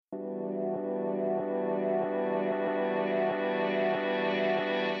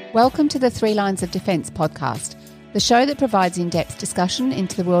Welcome to the Three Lines of Defence podcast, the show that provides in-depth discussion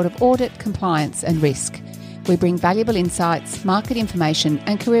into the world of audit, compliance and risk. We bring valuable insights, market information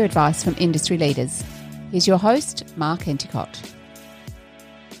and career advice from industry leaders. Here's your host, Mark Endicott.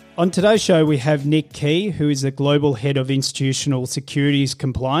 On today's show, we have Nick Key, who is the Global Head of Institutional Securities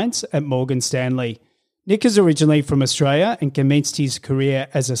Compliance at Morgan Stanley. Nick is originally from Australia and commenced his career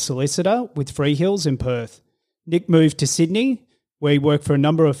as a solicitor with Freehills in Perth. Nick moved to Sydney, where he worked for a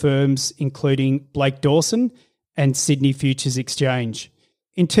number of firms, including Blake Dawson and Sydney Futures Exchange.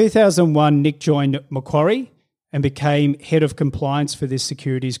 In 2001, Nick joined Macquarie and became Head of Compliance for this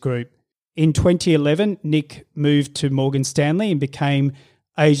securities group. In 2011, Nick moved to Morgan Stanley and became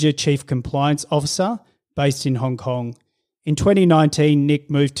Asia Chief Compliance Officer based in Hong Kong. In 2019,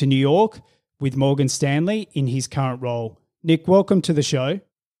 Nick moved to New York with Morgan Stanley in his current role. Nick, welcome to the show.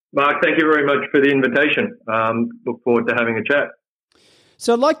 Mark, thank you very much for the invitation. Look forward to having a chat.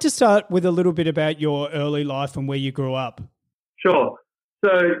 So I'd like to start with a little bit about your early life and where you grew up. Sure.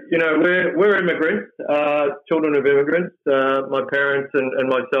 So, we're immigrants, children of immigrants. My parents and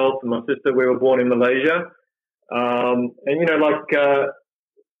myself and my sister, we were born in Malaysia.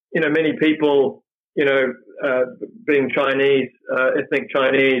 Many people, being Chinese, ethnic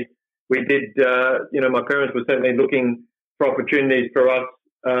Chinese, we did, my parents were certainly looking for opportunities for us,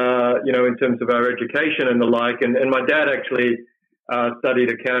 in terms of our education and the like. And my dad actually studied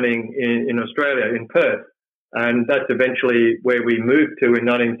accounting in Australia, in Perth. And that's eventually where we moved to in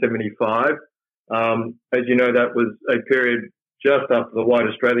 1975. As you know, that was a period just after the White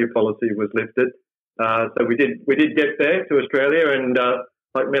Australia policy was lifted. So we did get there to Australia, and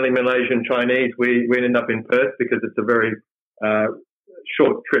like many Malaysian Chinese, we ended up in Perth because it's a very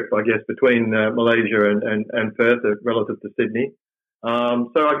short trip, I guess, between Malaysia and Perth relative to Sydney.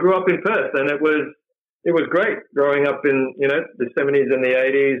 So I grew up in Perth, and it was great growing up in the 70s and the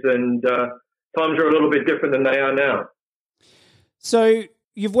 80s, and times are a little bit different than they are now. So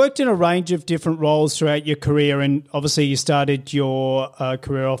you've worked in a range of different roles throughout your career, and obviously you started your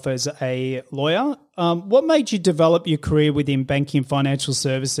career off as a lawyer. What made you develop your career within banking and financial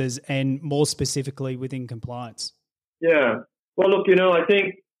services, and more specifically within compliance? Yeah. Well, look, I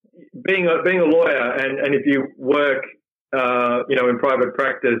think being a lawyer, and if you work, in private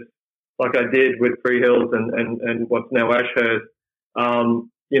practice, like I did with Freehills and what's now Ashurst,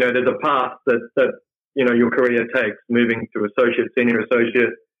 there's a path that your career takes, moving to associate, senior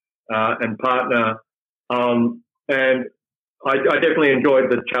associate, and partner. And I definitely enjoyed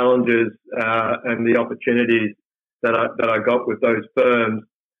the challenges and the opportunities that I got with those firms.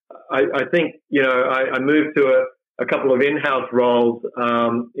 I think I moved to a couple of in-house roles,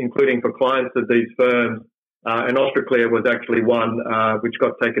 including for clients of these firms. And Austraclear was actually one which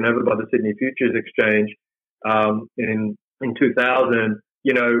got taken over by the Sydney Futures Exchange in 2000.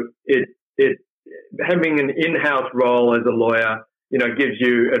 It having an in-house role as a lawyer, gives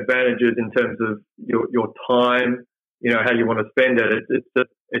you advantages in terms of your time, how you want to spend it.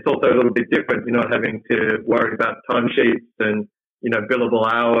 It's also a little bit different. You're not having to worry about timesheets and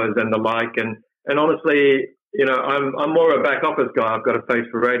billable hours and the like. And honestly, I'm more a back office guy. I've got a face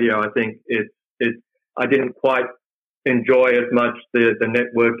for radio. I think I didn't quite enjoy as much the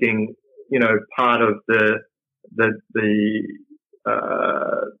networking, part of the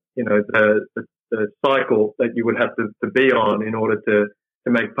cycle that you would have to be on in order to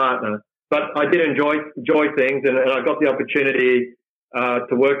make partner. But I did enjoy things, and I got the opportunity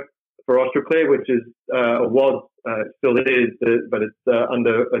to work for Austraclear, which is still is, but it's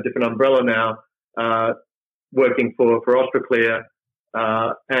under a different umbrella now, working for Austraclear.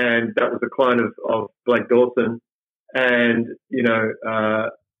 And that was a client of Blake Dawson, and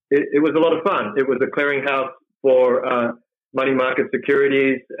it was a lot of fun. It was a clearinghouse for money market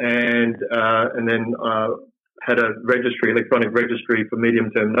securities, and then had a registry, electronic registry for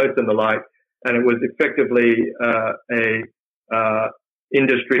medium-term notes and the like. And it was effectively a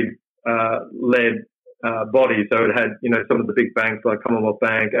industry led body. So it had some of the big banks like Commonwealth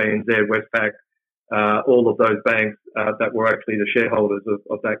Bank, ANZ, Westpac. All of those banks that were actually the shareholders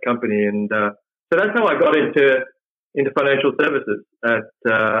of that company, and so that's how I got into financial services at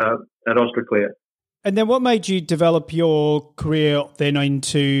Austraclear. And then, what made you develop your career then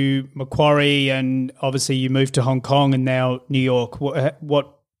into Macquarie, and obviously you moved to Hong Kong and now New York?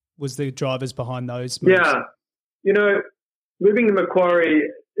 What was the drivers behind those moves? Yeah, moving to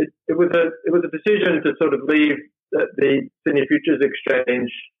Macquarie, it was a decision to sort of leave the Sydney Futures Exchange.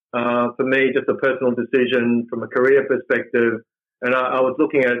 For me, just a personal decision from a career perspective. And I was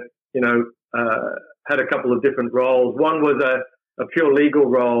looking at, had a couple of different roles. One was a pure legal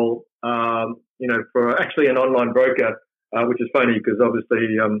role, for actually an online broker which is funny because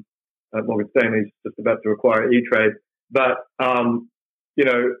obviously Morgan Stanley's just about to acquire E-Trade. But,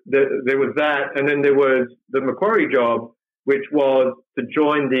 there was that. And then there was the Macquarie job, which was to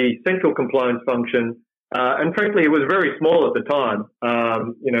join the central compliance function. And frankly, it was very small at the time.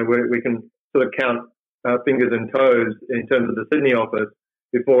 We can sort of count fingers and toes in terms of the Sydney office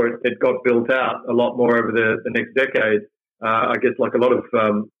before it got built out a lot more over the next decade. I guess like a lot of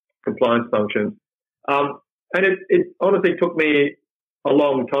compliance functions. And it honestly took me a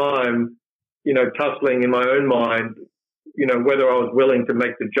long time, tussling in my own mind, whether I was willing to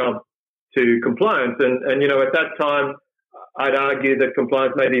make the jump to compliance. And at that time, I'd argue that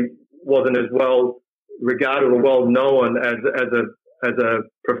compliance maybe wasn't as well regarded or well known as a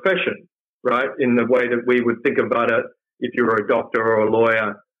profession, right? In the way that we would think about it if you were a doctor or a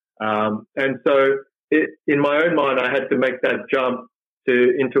lawyer. And so in my own mind, I had to make that jump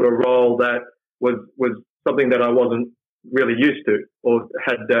into a role that was something that I wasn't really used to or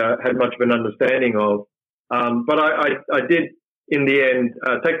had much of an understanding of. But I did in the end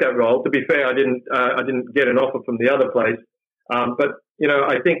take that role. To be fair, I didn't get an offer from the other place. But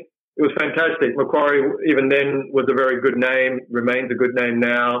I think it was fantastic. Macquarie, even then, was a very good name, remains a good name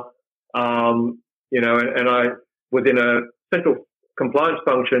now. And I was in a central compliance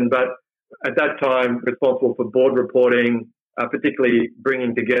function, but at that time responsible for board reporting, particularly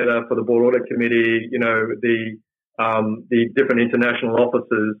bringing together for the board audit committee, the different international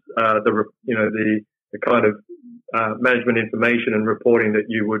offices, the kind of management information and reporting that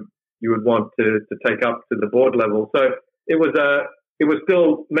you would want to take up to the board level. So it was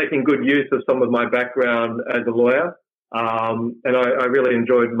still making good use of some of my background as a lawyer, and I really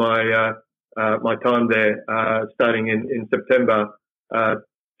enjoyed my time there, starting in September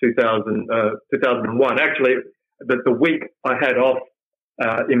 2001. Actually, the week I had off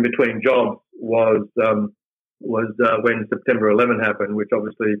in between jobs was when September 11 happened, which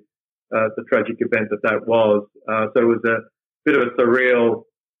obviously the tragic event that was. So it was a bit of a surreal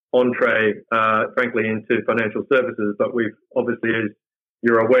entree, frankly, into financial services. But we've obviously, as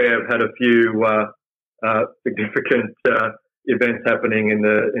you're aware, have had a few significant events happening in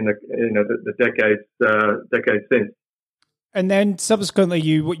the decades since. And then subsequently,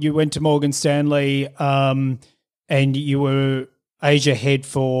 you went to Morgan Stanley, and you were Asia head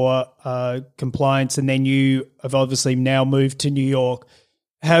for compliance, and then you have obviously now moved to New York.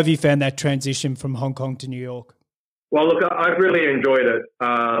 How have you found that transition from Hong Kong to New York? Well, look, I've really enjoyed it.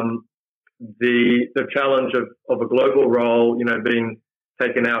 The challenge of a global role, being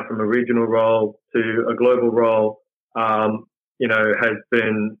taken out from a regional role to a global role, has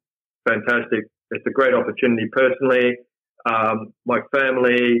been fantastic. It's a great opportunity personally. My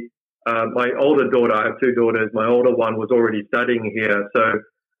family, my older daughter, I have two daughters. My older one was already studying here, so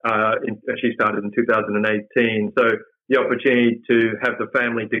she started in 2018. So the opportunity to have the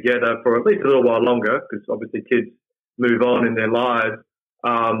family together for at least a little while longer, because obviously kids move on in their lives,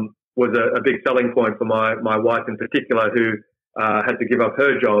 was a big selling point for my wife in particular, who had to give up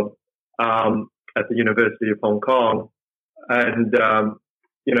her job at the University of Hong Kong. And,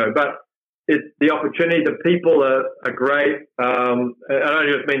 but it's the opportunity, the people are great. I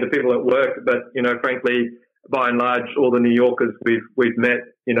don't just mean the people at work, but, frankly, by and large, all the New Yorkers we've met,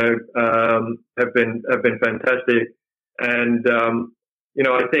 have been fantastic. And,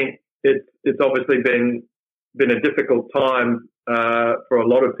 I think it's obviously been a difficult time for a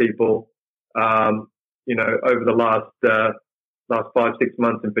lot of people, over the last 5-6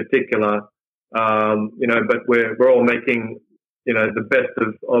 months in particular. But we're all making, the best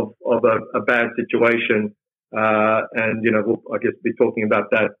of a bad situation. And, we'll, I guess, be talking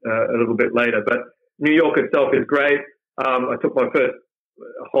about that a little bit later. But New York itself is great. I took my first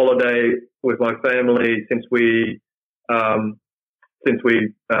holiday with my family since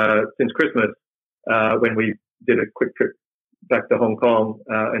Christmas, when we did a quick trip back to Hong Kong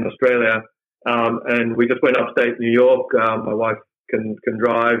in Australia. And we just went upstate New York. My wife can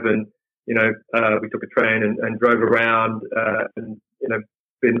drive, and we took a train and drove around, and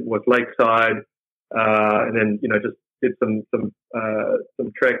was lakeside, and then just did some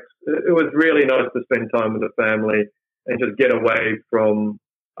treks. It was really nice to spend time with the family and just get away from,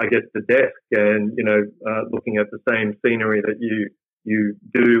 I guess, the desk and looking at the same scenery that you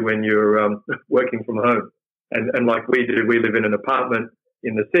do when you're working from home. And like we do, we live in an apartment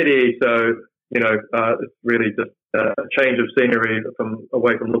in the city, so it's really just a change of scenery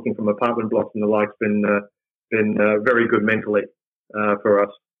away from looking from apartment blocks and the like's been very good mentally for us.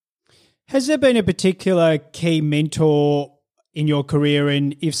 Has there been a particular key mentor in your career,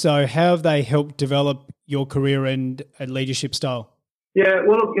 and if so, how have they helped develop your career and leadership style? Yeah,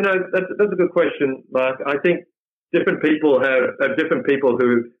 well, that's a good question, Mark. I think different people have different people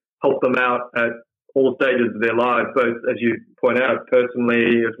who help them out at all stages of their lives, both, as you point out,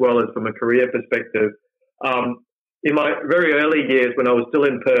 personally as well as from a career perspective. In my very early years, when I was still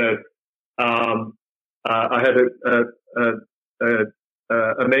in Perth, I had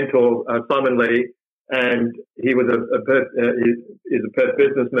a mentor, Simon Lee, and he was is a Perth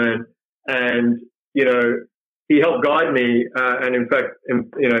businessman, and he helped guide me. And in fact,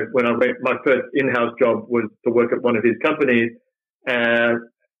 when I went, my first in-house job was to work at one of his companies, and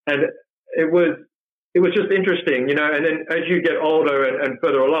it was just interesting, And then as you get older and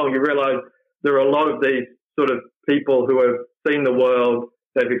further along, you realize there are a lot of these sort of people who have seen the world,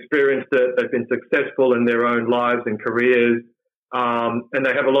 they've experienced it, they've been successful in their own lives and careers, and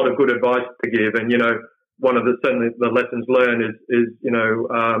they have a lot of good advice to give. And one of certainly the lessons learned is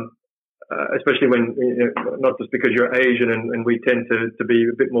especially when not just because you're Asian and we tend to be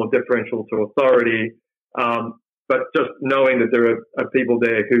a bit more deferential to authority, but just knowing that there are people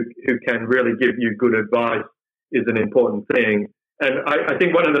there who can really give you good advice is an important thing. And I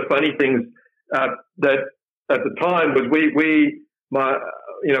think one of the funny things that at the time was my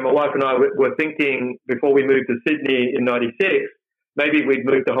wife and I were thinking before we moved to Sydney in '96, maybe we'd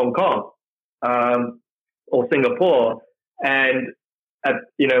move to Hong Kong or Singapore, and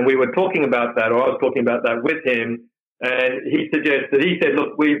we were talking about that, or I was talking about that with him, and he said,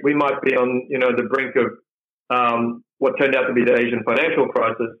 look, we might be on the brink of what turned out to be the Asian financial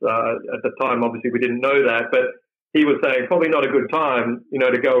crisis. At the time, obviously, we didn't know that, but he was saying probably not a good time,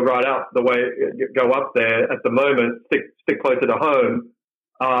 to go right up go up there at the moment, stick closer to home.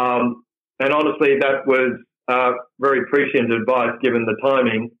 And honestly, that was very prescient advice given the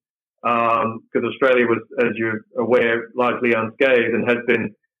timing, because Australia was, as you're aware, largely unscathed and has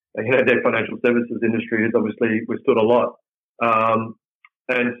been, their financial services industry has obviously withstood a lot.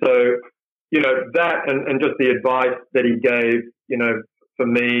 And so, that and just the advice that he gave, for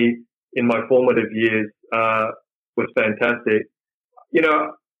me in my formative years was fantastic.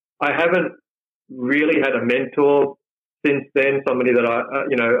 I haven't really had a mentor since then, somebody that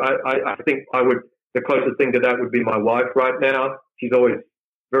I think the closest thing to that would be my wife right now. She's always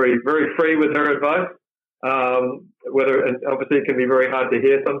very, very free with her advice, and obviously it can be very hard to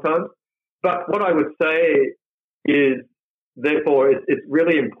hear sometimes. But what I would say is, therefore, it's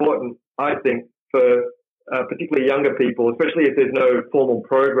really important, I think, for particularly younger people, especially if there's no formal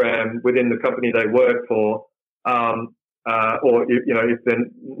program within the company they work for, or if they're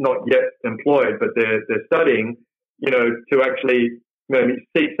not yet employed but they're studying, to actually maybe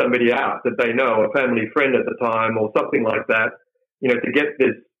seek somebody out that they know, a family friend at the time or something like that, to get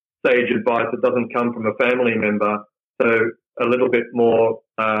this sage advice that doesn't come from a family member, so a little bit more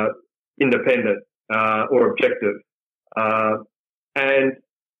independent or objective. And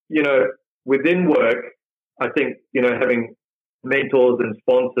within work, I think having mentors and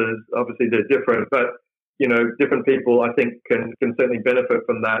sponsors, obviously they're different, but different people I think can certainly benefit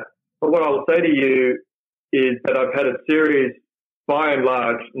from that. But what I'll say to you is that I've had a series, by and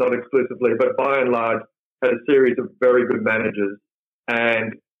large, not exclusively, but by and large, had a series of very good managers,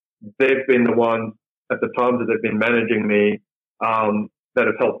 and they've been the ones at the times that they've been managing me that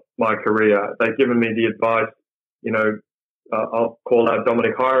have helped my career. They've given me the advice. I'll call out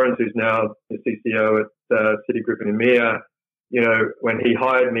Dominic Hirons, who's now the CCO at Citigroup in EMEA. When he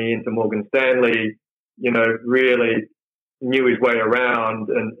hired me into Morgan Stanley, really knew his way around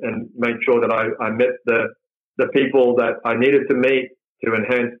and made sure that I met the people that I needed to meet to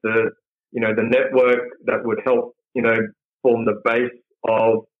enhance the network that would help, form the base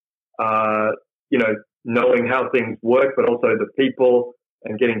of, knowing how things work, but also the people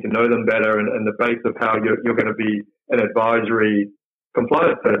and getting to know them better, and the base of how you're going to be an advisory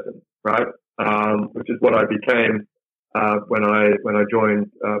compliance person, right? Which is what I became when I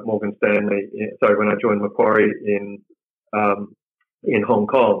joined Morgan Stanley. When I joined Macquarie in Hong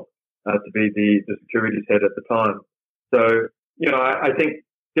Kong to be the securities head at the time. So I think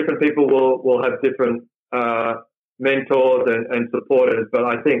different people will have different mentors and supporters, but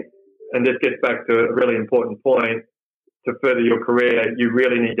I think, and this gets back to a really important point, to further your career, you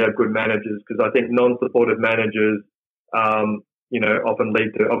really need to have good managers, because I think non-supportive managers, often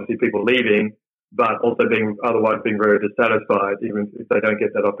lead to obviously people leaving, but also being very dissatisfied, even if they don't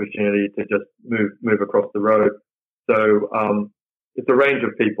get that opportunity to just move across the road. So it's a range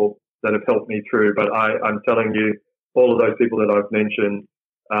of people that have helped me through, but I'm telling you, all of those people that I've mentioned,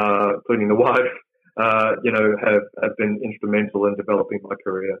 including the wife, have been instrumental in developing my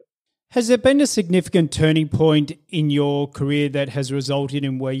career. Has there been a significant turning point in your career that has resulted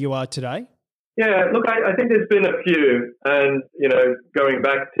in where you are today? Yeah, look, I think there's been a few, and going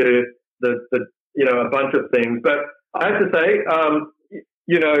back to the a bunch of things. But I have to say,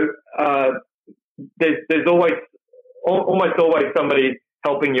 there's always, almost always somebody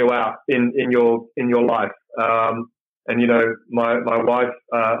helping you out in your life. And my wife,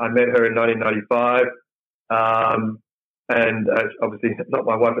 I met her in 1995, and obviously not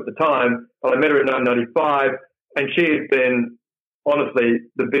my wife at the time, but I met her in 1995, and she has been honestly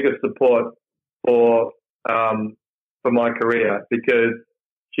the biggest support for my career, because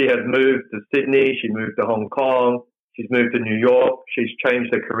she has moved to Sydney, she moved to Hong Kong, she's moved to New York, she's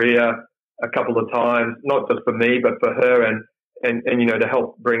changed her career a couple of times, not just for me, but for her and to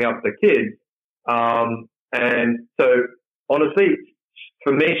help bring up the kids. And so honestly,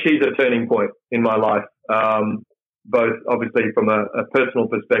 for me, she's a turning point in my life, both obviously from a personal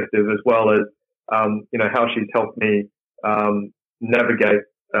perspective as well as, how she's helped me navigate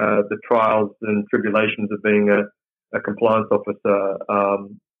the trials and tribulations of being a compliance officer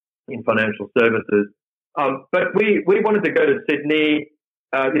in financial services. But we wanted to go to Sydney,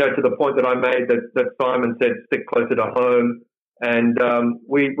 to the point that I made that Simon said stick closer to home. And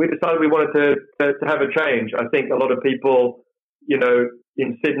we decided we wanted to have a change. I think a lot of people,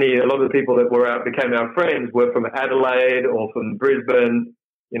 in Sydney, a lot of the people that became our friends were from Adelaide or from Brisbane,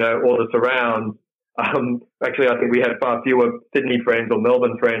 or the surrounds. Actually, I think we had far fewer Sydney friends or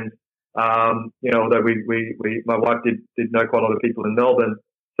Melbourne friends. Although my wife did know quite a lot of people in Melbourne.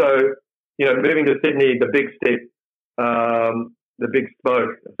 So, moving to Sydney, the big stick, the big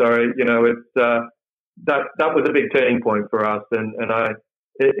smoke. Sorry, it's that was a big turning point for us, and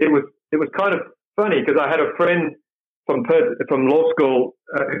it was kind of funny because I had a friend from law school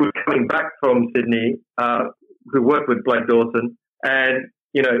who was coming back from Sydney, who worked with Blake Dawson, and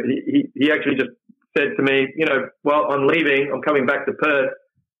he actually just said to me, well, I'm leaving, I'm coming back to Perth.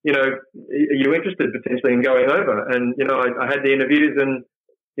 Are you interested potentially in going over? And I had the interviews, and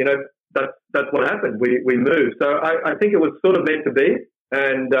that's what happened. We moved. So I think it was sort of meant to be,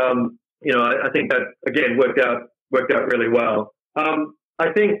 and I think that again worked out really well.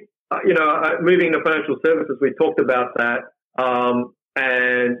 I think moving to financial services, we talked about that,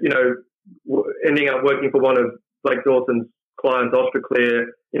 and ending up working for one of Blake Dawson's clients, Austraclear,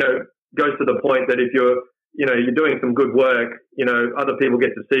 goes to the point that if you're doing some good work, other people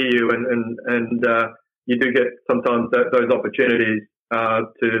get to see you, and you do get sometimes those opportunities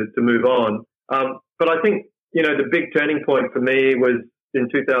to move on. But I think the big turning point for me was in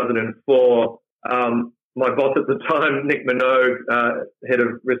 2004. My boss at the time, Nick Minogue, head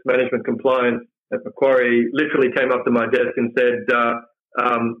of risk management compliance at Macquarie, literally came up to my desk and said,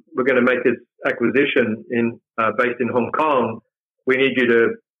 "We're going to make this acquisition based in Hong Kong. We need you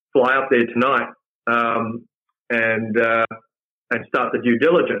to fly up there tonight and start the due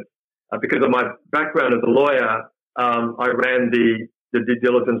diligence." Because of my background as a lawyer, I ran the due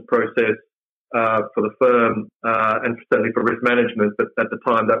diligence process for the firm and certainly for risk management, but at the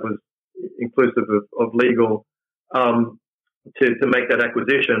time that was inclusive of legal, to make that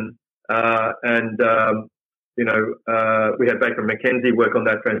acquisition. We had Baker McKenzie work on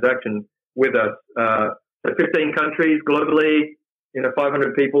that transaction with us. So 15 countries globally,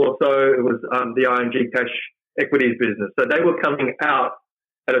 500 people or so. It was the ING cash equities business. So they were coming out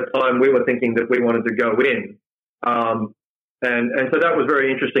at a time we were thinking that we wanted to go in. And so that was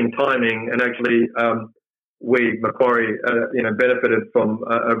very interesting timing. And actually, Macquarie, benefited from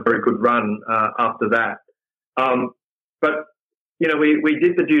a very good run after that. But we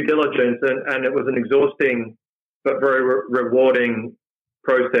did the due diligence, and it was an exhausting but very rewarding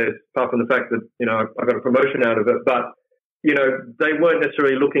process. Apart from the fact that I got a promotion out of it, but they weren't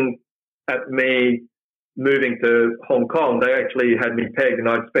necessarily looking at me moving to Hong Kong. They actually had me pegged, and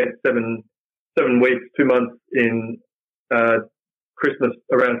I'd spent 7 weeks, 2 months in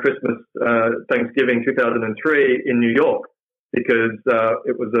around Christmas, Thanksgiving 2003 in New York, because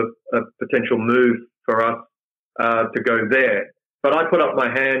it was a potential move for us to go there. But I put up my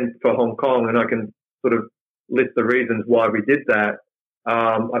hand for Hong Kong, and I can sort of list the reasons why we did that.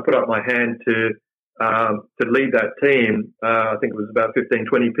 I put up my hand to lead that team. I think it was about 15,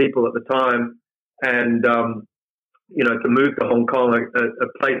 20 people at the time. And, to move to Hong Kong, a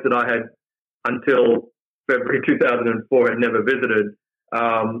place that I had until February 2004 had never visited.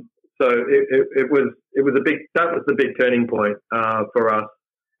 So it was that was the big turning point for us.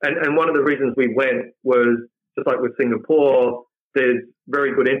 And one of the reasons we went was, just like with Singapore, there's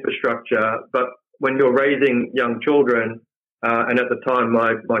very good infrastructure, but when you're raising young children, and at the time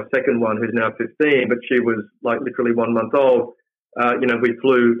my second one, who's now 15, but she was like literally 1 month old, we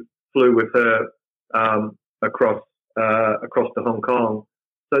flew with her across to Hong Kong.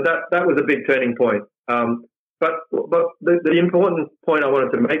 So that was a big turning point. But the important point I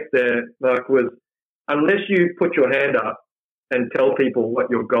wanted to make there, Mark, was unless you put your hand up and tell people what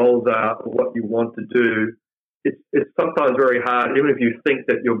your goals are or what you want to do, it's sometimes very hard, even if you think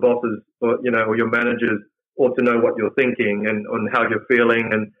that your bosses or your managers ought to know what you're thinking and on how you're feeling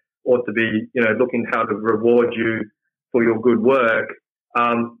and ought to be, looking how to reward you for your good work.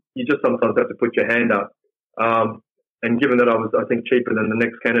 You just sometimes have to put your hand up. And given that I was, I think, cheaper than the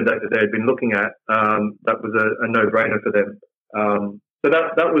next candidate that they had been looking at, that was a no-brainer for them. So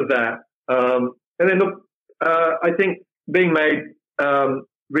that was that. And then look, I think being made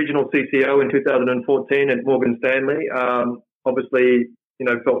regional CCO in 2014 at Morgan Stanley, obviously,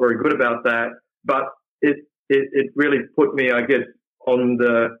 felt very good about that. But it really put me, I guess, on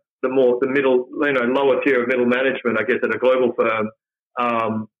the middle, lower tier of middle management, I guess, at a global firm,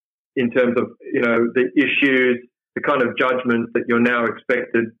 in terms of, the issues, the kind of judgments that you're now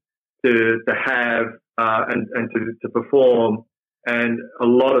expected to have, and to perform, and a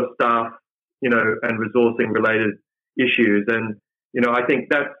lot of staff, and resourcing related issues. And, I think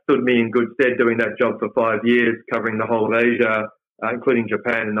that stood me in good stead doing that job for 5 years, covering the whole of Asia, including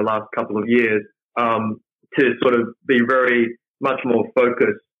Japan in the last couple of years, to sort of be very much more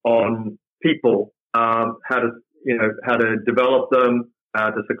focused on people, how to develop them,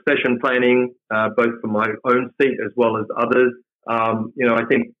 the succession planning, both for my own seat as well as others. I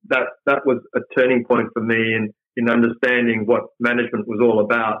think that was a turning point for me in understanding what management was all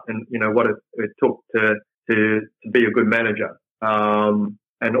about and, what it took to be a good manager.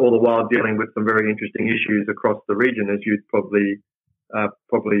 And all the while dealing with some very interesting issues across the region, as you'd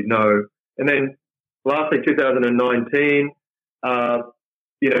probably know. And then lastly, 2019,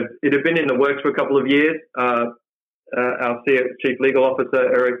 it had been in the works for a couple of years. Our Chief Legal Officer,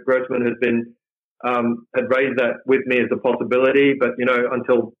 Eric Grossman, had raised that with me as a possibility, but,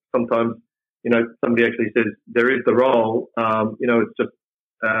 until sometimes, somebody actually says there is the role, it's just,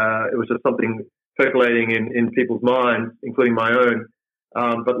 it was just something percolating in people's minds, including my own.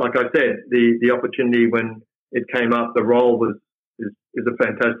 But like I said, the opportunity when it came up, the role is a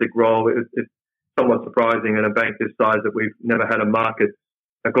fantastic role. It's somewhat surprising in a bank this size that we've never had a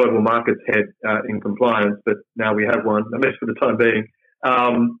global markets head in compliance, but now we have one, at least for the time being.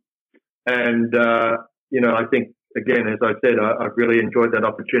 I think, again, as I said, I've really enjoyed that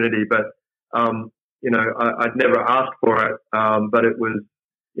opportunity, but, I'd never asked for it, but it was,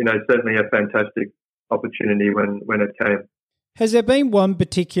 certainly a fantastic opportunity when it came. Has there been one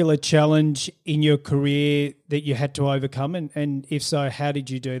particular challenge in your career that you had to overcome? And if so, how did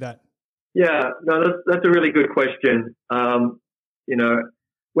you do that? Yeah, no, that's a really good question.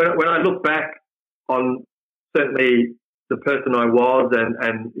 When I look back on certainly the person I was and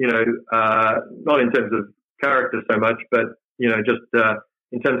not in terms of character so much, but, just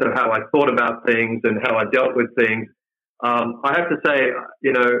in terms of how I thought about things and how I dealt with things, I have to say,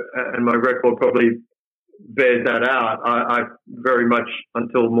 and my record probably bears that out, I've very much,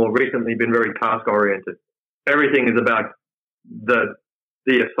 until more recently, been very task-oriented. Everything is about the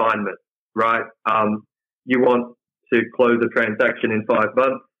assignment, right? You want to close a transaction in 5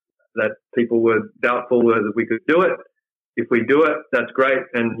 months that people were doubtful whether we could do it. If we do it, that's great.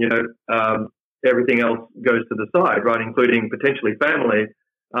 And, everything else goes to the side, right? Including potentially family.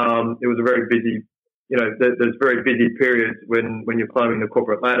 It was a very busy, there's very busy periods when you're climbing the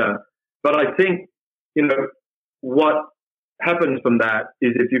corporate ladder. But I think, what happens from that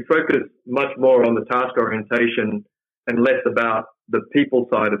is if you focus much more on the task orientation and less about the people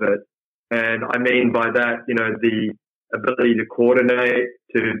side of it. And I mean by that, the ability to coordinate,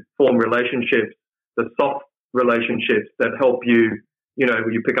 to form relationships, the soft relationships that help you,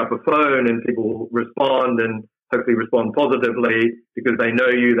 you pick up a phone and people respond and hopefully respond positively because they know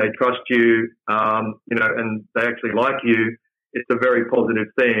you, they trust you, and they actually like you. It's a very positive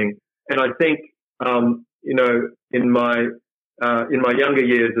thing. And I think, in my younger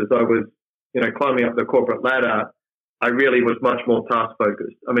years, as I was, climbing up the corporate ladder, I really was much more task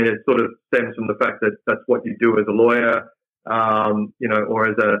focused. I mean, it sort of stems from the fact that that's what you do as a lawyer, or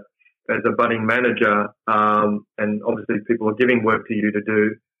as a budding manager, and obviously people are giving work to you to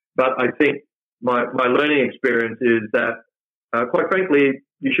do. But I think my learning experience is that, quite frankly,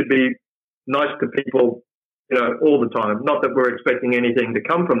 you should be nice to people, all the time. Not that we're expecting anything to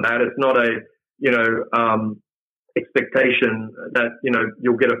come from that. It's not a, expectation that,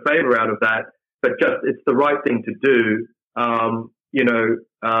 you'll get a favor out of that, but just it's the right thing to do,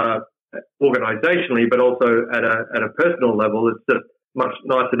 organizationally, but also at a personal level. It's just much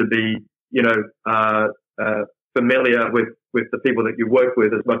nicer to be, familiar with the people that you work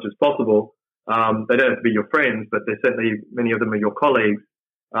with as much as possible. They don't have to be your friends, but they're certainly, many of them are your colleagues.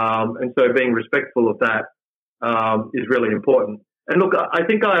 And so being respectful of that is really important. And look, I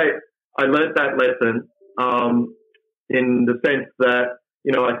think I I learnt that lesson in the sense that,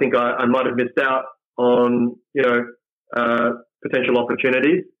 I think I might have missed out on, potential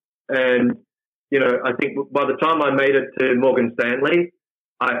opportunities. And, I think by the time I made it to Morgan Stanley,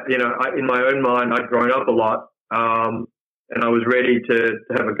 in my own mind, I'd grown up a lot, and I was ready to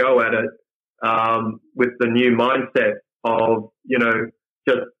have a go at it with the new mindset of,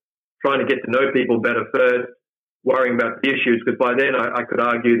 just trying to get to know people better first, worrying about the issues, because by then I could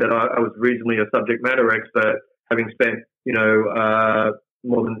argue that I was reasonably a subject matter expert, having spent,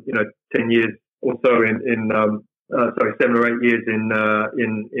 more than, 10 years or so 7 or 8 years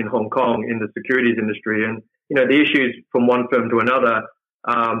in Hong Kong in the securities industry. And, the issues from one firm to another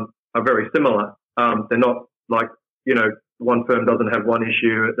are very similar. They're not like, one firm doesn't have one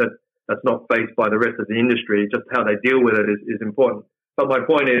issue that's not faced by the rest of the industry. Just how they deal with it is important. But my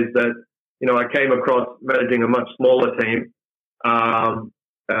point is that, I came across managing a much smaller team as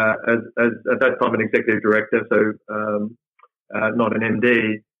at that time an executive director, so not an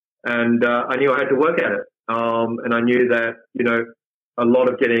MD, and I knew I had to work at it. And I knew that, a lot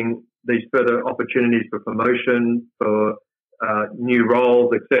of getting these further opportunities for promotion, for new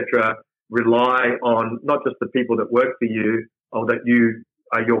roles, etc., rely on not just the people that work for you or that you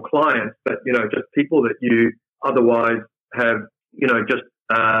are your clients, but, just people that you otherwise have, just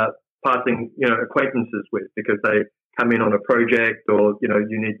passing, acquaintances with, because they come in on a project, or, you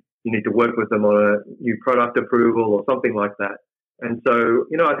need to work with them on a new product approval or something like that. And so,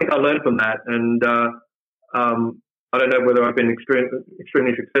 I think I learned from that. And I don't know whether I've been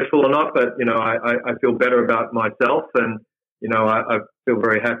extremely successful or not, but, I feel better about myself, and, I feel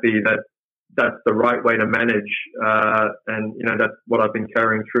very happy that that's the right way to manage. And, that's what I've been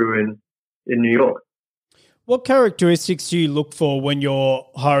carrying through in New York. What characteristics do you look for when you're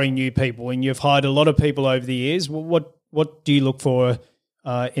hiring new people? And you've hired a lot of people over the years. What do you look for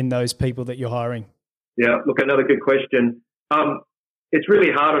in those people that you're hiring? Yeah, look, another good question. It's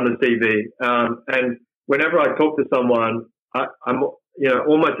really hard on the CV. And whenever I talk to someone, I'm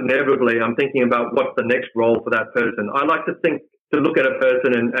almost inevitably I'm thinking about what's the next role for that person. I like to look at a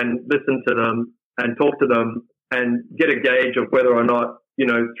person and listen to them and talk to them and get a gauge of whether or not,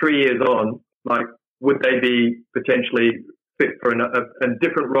 3 years on, like, would they be potentially fit for a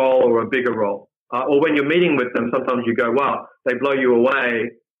different role or a bigger role? Or when you're meeting with them, sometimes you go, wow, they blow you away,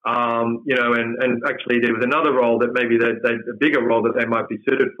 and actually there was another role that maybe a bigger role that they might be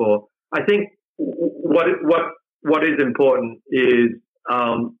suited for. I think what is important is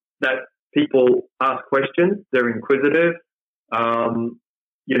that people ask questions, they're inquisitive,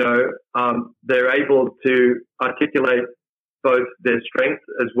 they're able to articulate both their strengths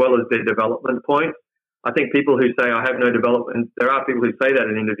as well as their development points. I think people who say, I have no development, there are people who say that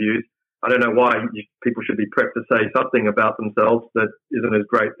in interviews. I don't know why people should be prepped to say something about themselves that isn't as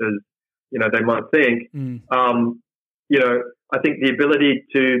great as, they might think. I think the ability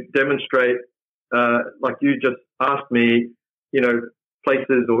to demonstrate, like you just asked me,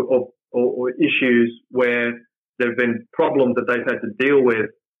 places or issues where there have been problems that they've had to deal with,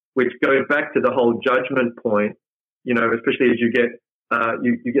 which goes back to the whole judgment point, especially as you get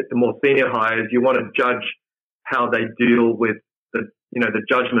the more senior hires, you want to judge how they deal with the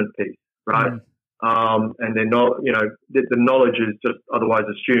judgment piece, right? And they're not, the knowledge is just otherwise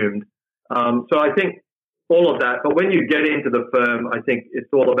assumed. So I think all of that, but when you get into the firm, I think it's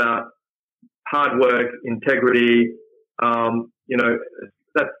all about hard work, integrity,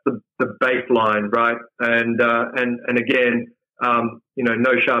 that's the baseline, right? And again,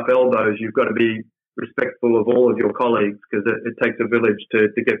 no sharp elbows. You've got to be respectful of all of your colleagues, because it takes a village to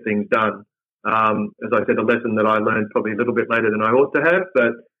get things done. As I said, a lesson that I learned probably a little bit later than I ought to have,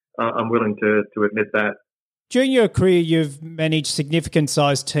 but I'm willing to admit that. During your career, you've managed significant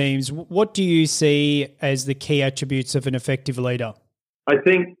sized teams. What do you see as the key attributes of an effective leader? I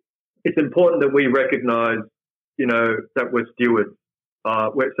think it's important that we recognize, that we're stewards.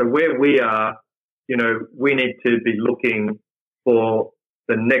 So where we are, we need to be looking for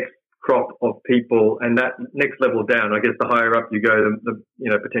the next crop of people, and that next level down. I guess the higher up you go, the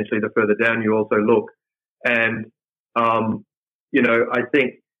potentially the further down you also look. And I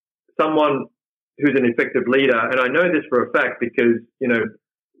think someone who's an effective leader, and I know this for a fact because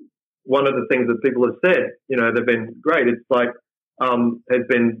one of the things that people have said, they've been great. It's like has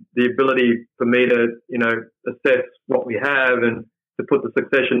been the ability for me to assess what we have and to put the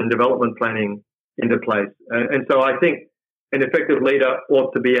succession and development planning into place. And so I think an effective leader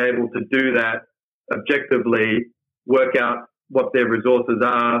ought to be able to do that objectively, work out what their resources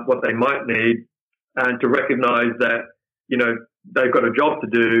are, what they might need, and to recognize that, they've got a job to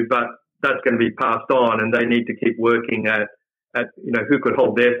do, but that's going to be passed on, and they need to keep working at who could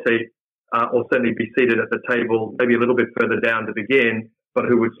hold their seat or certainly be seated at the table, maybe a little bit further down to begin, but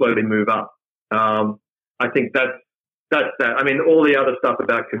who would slowly move up. I think that's that. I mean, all the other stuff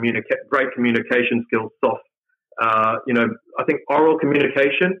about great communication skills, soft. I think oral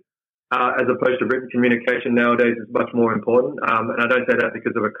communication, as opposed to written communication nowadays, is much more important. And I don't say that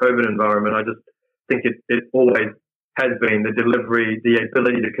because of a COVID environment. I just think it always has been. The delivery, the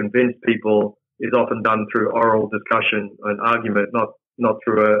ability to convince people is often done through oral discussion and argument, not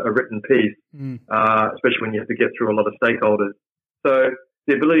through a written piece, especially when you have to get through a lot of stakeholders. So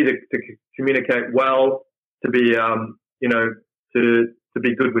the ability to communicate well, to be, to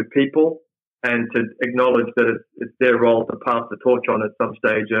be good with people, and to acknowledge that it's their role to pass the torch on at some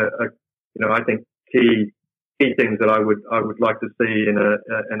stage I think key things that I would like to see and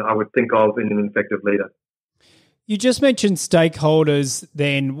I would think of in an effective leader. You just mentioned stakeholders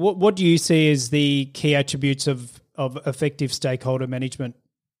then. What do you see as the key attributes of effective stakeholder management?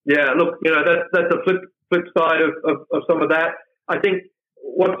 Yeah, look, that's a flip side of some of that. I think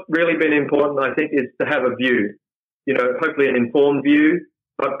what's really been important, I think, is to have a view, hopefully an informed view,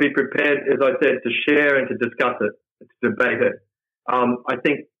 but be prepared, as I said, to share and to discuss it, to debate it. I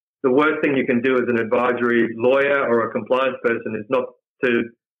think the worst thing you can do as an advisory lawyer or a compliance person is not to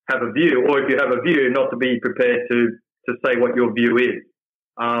have a view, or if you have a view, not to be prepared to say what your view is.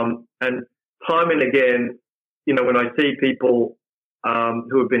 And time and again, when I see people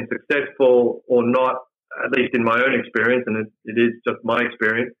who have been successful or not, at least in my own experience, and it is just my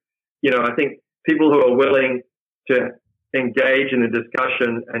experience, I think people who are willing to engage in a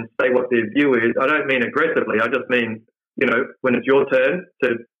discussion and say what their view is, I don't mean aggressively, I just mean, when it's your turn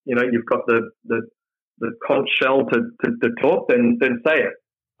to, you've got the conch shell to talk, then say it.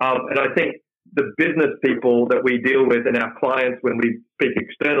 And I think the business people that we deal with and our clients when we speak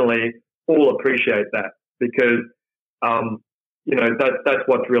externally all appreciate that because, that's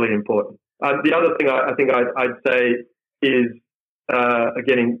what's really important. The other thing I think I'd say is,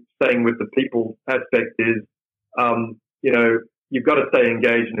 again, staying with the people aspect is, you've got to stay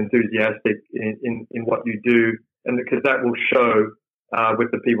engaged and enthusiastic in what you do, and because that will show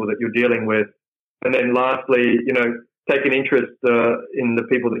with the people that you're dealing with. And then lastly, take an interest in the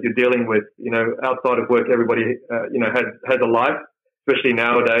people that you're dealing with. Outside of work, everybody, has a life, especially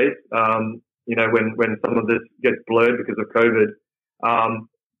nowadays, when some of this gets blurred because of COVID.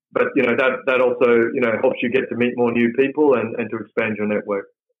 But, that also, helps you get to meet more new people and to expand your network.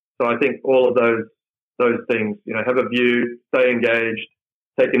 So I think all of those things, have a view, stay engaged,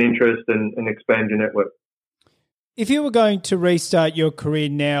 take an interest and expand your network. If you were going to restart your career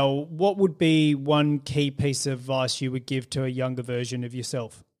now, what would be one key piece of advice you would give to a younger version of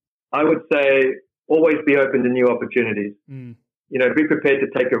yourself? I would say always be open to new opportunities. Be prepared to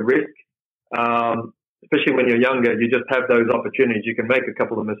take a risk. Especially when you're younger, you just have those opportunities. You can make a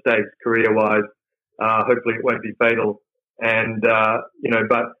couple of mistakes career-wise. Hopefully it won't be fatal. And,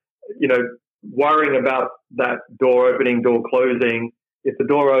 worrying about that door opening, door closing, if the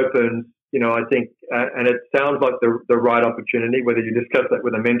door opens, I think, and it sounds like the right opportunity, whether you discuss that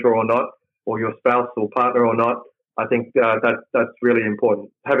with a mentor or not, or your spouse or partner or not, I think that's really important.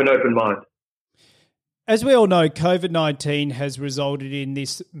 Have an open mind. As we all know, COVID-19 has resulted in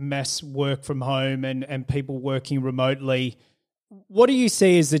this mass work from home and people working remotely. What do you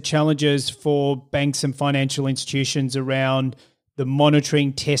see as the challenges for banks and financial institutions around the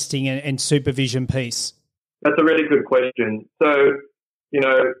monitoring, testing and supervision piece? That's a really good question. So,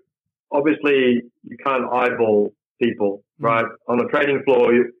 obviously you can't eyeball people, right? On a trading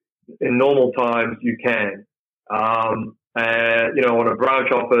floor, in normal times, you can. On a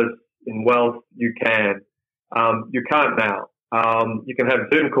branch office, in wealth, you can. You can't now. You can have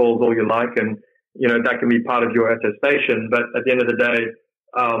Zoom calls all you like, and that can be part of your attestation. But at the end of the day,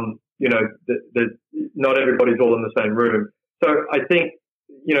 not everybody's all in the same room. So I think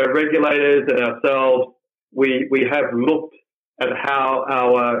regulators and ourselves, we have looked at how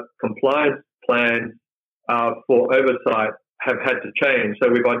our compliance plans for oversight have had to change.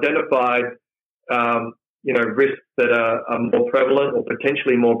 So we've identified risks that are more prevalent or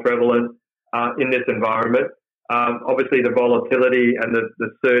potentially more prevalent in this environment. Obviously, the volatility and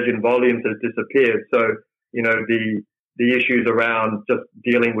the surge in volumes has disappeared. So, the issues around just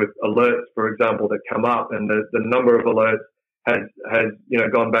dealing with alerts, for example, that come up, and the number of alerts has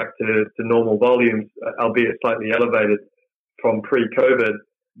gone back to normal volumes, albeit slightly elevated from pre-COVID.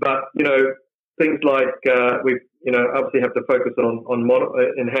 But things like we obviously have to focus on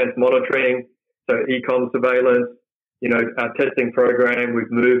enhanced monitoring, so e-com surveillance. Our testing program,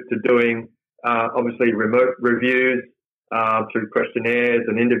 we've moved to doing obviously remote reviews through questionnaires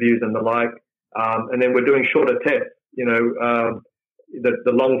and interviews and the like. And then we're doing shorter tests.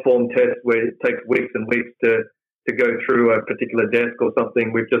 the long form test where it takes weeks and weeks to go through a particular desk or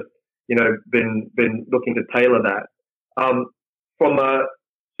something. We've just been looking to tailor that. From a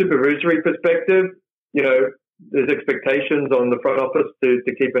supervisory perspective, there's expectations on the front office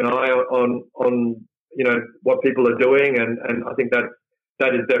to keep an eye on what people are doing, and I think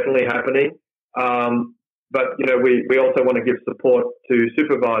that is definitely happening. But we also want to give support to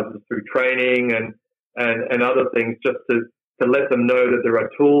supervisors through training and other things, just to let them know that there are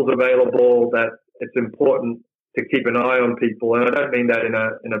tools available, that it's important to keep an eye on people. And I don't mean that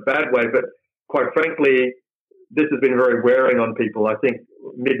in a bad way, but quite frankly, this has been very wearing on people. I think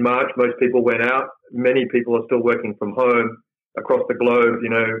mid-March, most people went out. Many people are still working from home across the globe.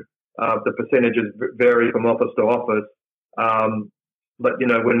 The percentages vary from office to office. But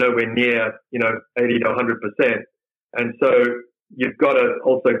we're nowhere near 80 to 100%, and so you've got to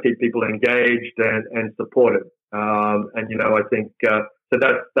also keep people engaged and supported. I think so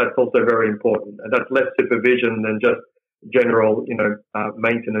that's also very important, and that's less supervision than just general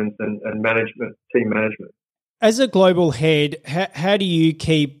maintenance and management, team management. As a global head, how do you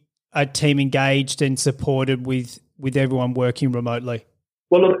keep a team engaged and supported with everyone working remotely?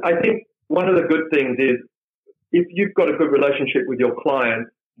 Well, look, I think one of the good things is, if you've got a good relationship with your clients,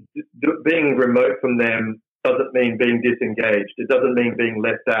 being remote from them doesn't mean being disengaged. It doesn't mean being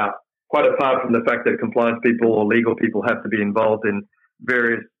left out, quite apart from the fact that compliance people or legal people have to be involved in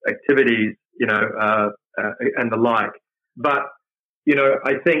various activities, and the like. But,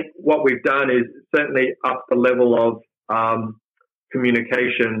 I think what we've done is certainly up the level of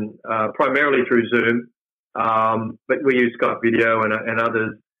communication, primarily through Zoom, but we use Skype video and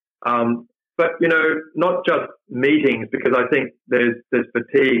others. But, not just meetings, because I think there's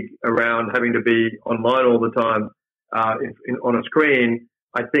fatigue around having to be online all the time on a screen.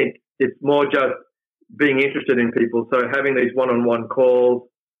 I think it's more just being interested in people. So having these one-on-one calls,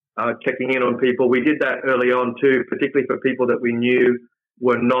 checking in on people. We did that early on too, particularly for people that we knew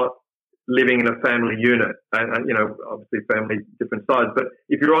were not living in a family unit. And obviously family different size. But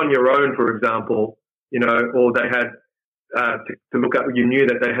if you're on your own, for example, or they had to look up, you knew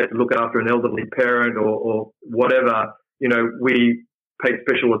that they had to look after an elderly parent or whatever, we paid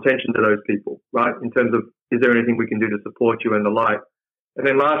special attention to those people, right? In terms of, is there anything we can do to support you and the like? And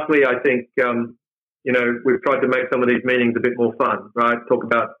then lastly, I think, we've tried to make some of these meetings a bit more fun, right? Talk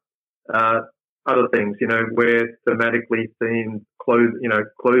about other things, wear thematically themed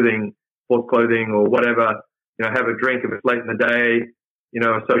clothing, sports clothing or whatever, have a drink if it's late in the day,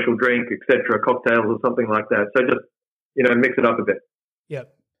 a social drink, etc., cocktails or something like that. So just, mix it up a bit. Yeah.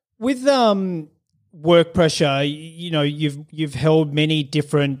 With work pressure, you've held many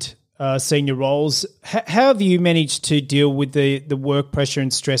different senior roles. How have you managed to deal with the work pressure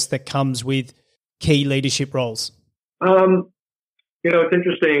and stress that comes with key leadership roles? It's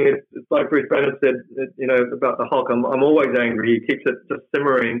interesting. It's like Bruce Banner said, about the Hulk. I'm always angry. He keeps it just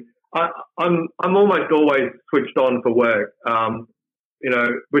simmering. I'm almost always switched on for work.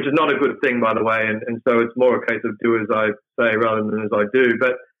 Which is not a good thing, by the way. And so it's more a case of do as I say rather than as I do.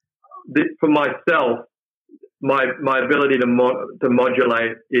 But for myself, my ability to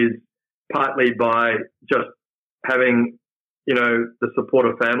modulate is partly by just having, the support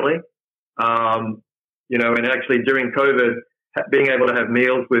of family. And actually during COVID, being able to have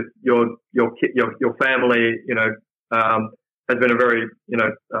meals with your family, has been a very,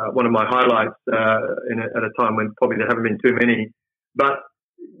 one of my highlights at a time when probably there haven't been too many. But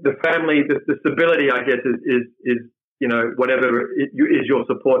the family, the stability, I guess, is whatever is your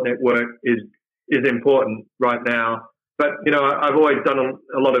support network is important right now. But I've always done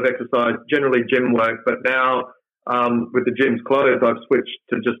a lot of exercise, generally gym work. But now with the gyms closed, I've switched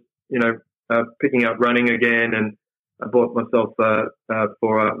to just picking up running again, and I bought myself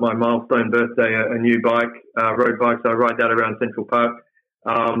for my milestone birthday a new bike, road bike. So I ride that around Central Park.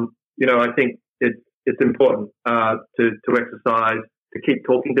 I think it's important to exercise, to keep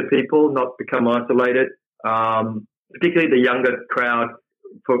talking to people, not become isolated. Particularly the younger crowd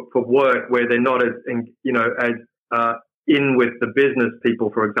for work, where they're not as in with the business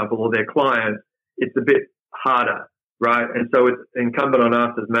people, for example, or their clients. It's a bit harder, right? And so it's incumbent on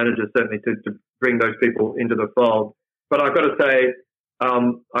us as managers certainly to bring those people into the fold. But I've got to say,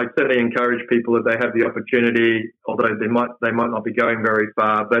 I certainly encourage people, if they have the opportunity, although they might not be going very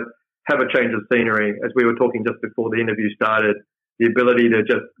far, but have a change of scenery. As we were talking just before the interview started, the ability to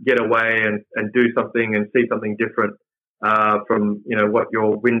just get away and do something and see something different from what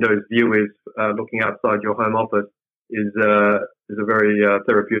your Windows view is, looking outside your home office is a very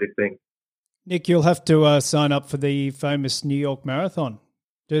therapeutic thing. Nick, you'll have to sign up for the famous New York Marathon.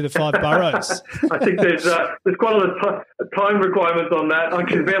 Do the 5 boroughs. I think there's quite a lot of time requirements on that. I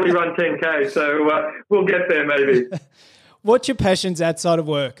can barely run 10K, so we'll get there maybe. What's your passions outside of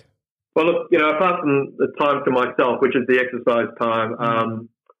work? Well, look, apart from the time to myself, which is the exercise time,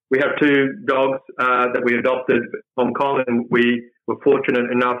 we have 2 dogs that we adopted from Hong Kong, and we were fortunate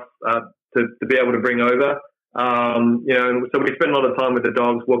enough to be able to bring over. So we spend a lot of time with the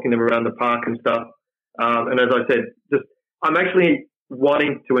dogs, walking them around the park and stuff. And as I said, I'm actually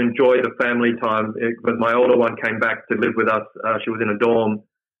wanting to enjoy the family time because my older one came back to live with us. She was in a dorm,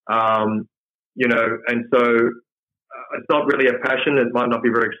 and so it's not really a passion. It might not be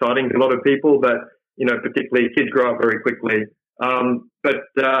very exciting to a lot of people, but, particularly kids grow up very quickly. But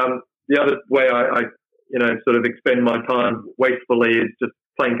the other way I sort of expend my time wastefully is just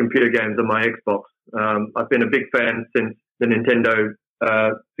playing computer games on my Xbox. I've been a big fan since the Nintendo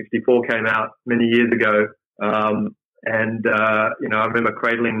 64 came out many years ago. I remember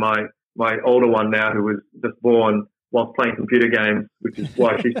cradling my older one now, who was just born, whilst playing computer games, which is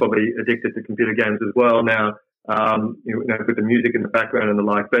why she's probably addicted to computer games as well now, with the music in the background and the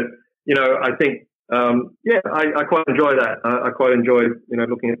like. But, I think, I quite enjoy that. I quite enjoy,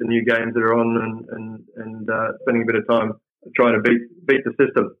 looking at the new games that are on and spending a bit of time trying to beat the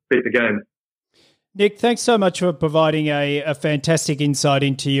system, beat the game. Nick, thanks so much for providing a fantastic insight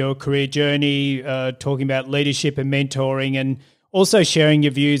into your career journey, talking about leadership and mentoring, and also sharing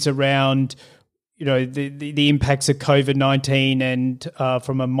your views around, the impacts of COVID-19 and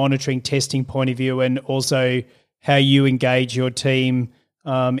from a monitoring testing point of view, and also how you engage your team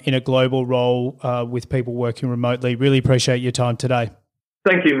in a global role with people working remotely. Really appreciate your time today.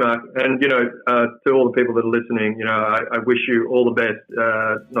 Thank you, Mark. And, to all the people that are listening, I wish you all the best,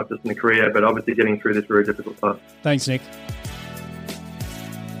 not just in the career, but obviously getting through this very difficult time. Thanks, Nick.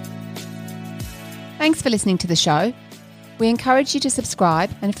 Thanks for listening to the show. We encourage you to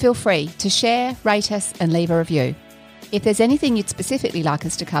subscribe and feel free to share, rate us and leave a review. If there's anything you'd specifically like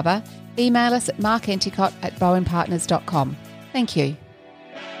us to cover, email us at markenticott@bowenpartners.com. Thank you.